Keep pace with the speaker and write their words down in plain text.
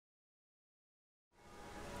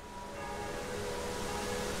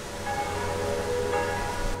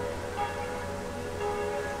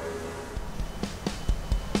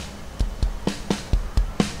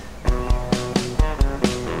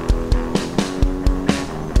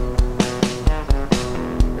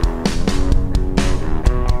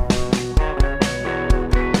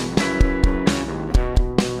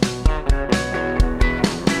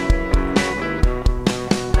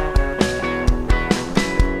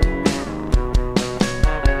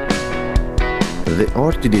The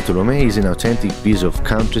Orti dei Tolomei is an authentic piece of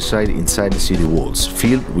countryside inside the city walls,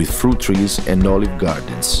 filled with fruit trees and olive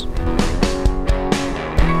gardens.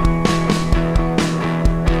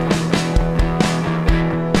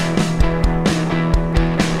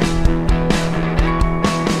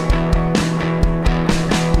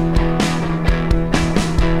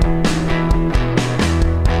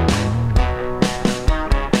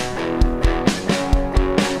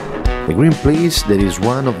 The green place, that is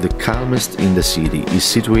one of the calmest in the city, is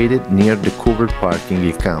situated near the covered parking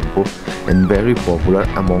Il Campo and very popular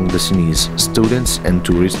among the Senesi, students and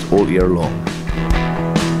tourists all year long.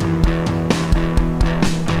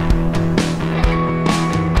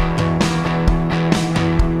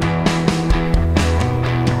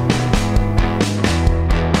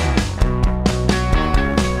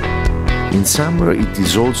 In summer, it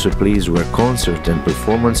is also a place where concerts and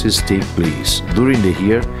performances take place. During the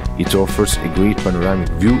year, it offers a great panoramic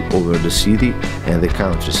view over the city and the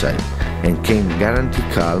countryside, and can guarantee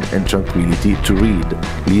calm and tranquility to read,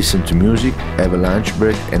 listen to music, have a lunch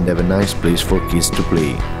break, and have a nice place for kids to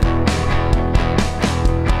play.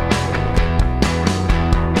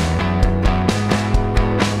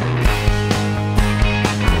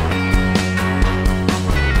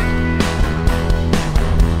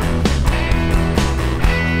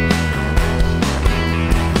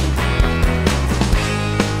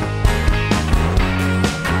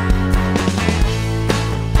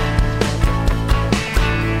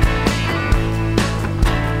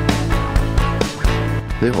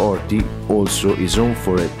 The Orti also is home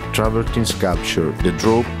for a travertine sculpture, the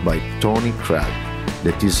Drop by Tony Cragg,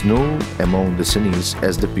 that is known among the Senesi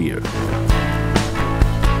as the Pier.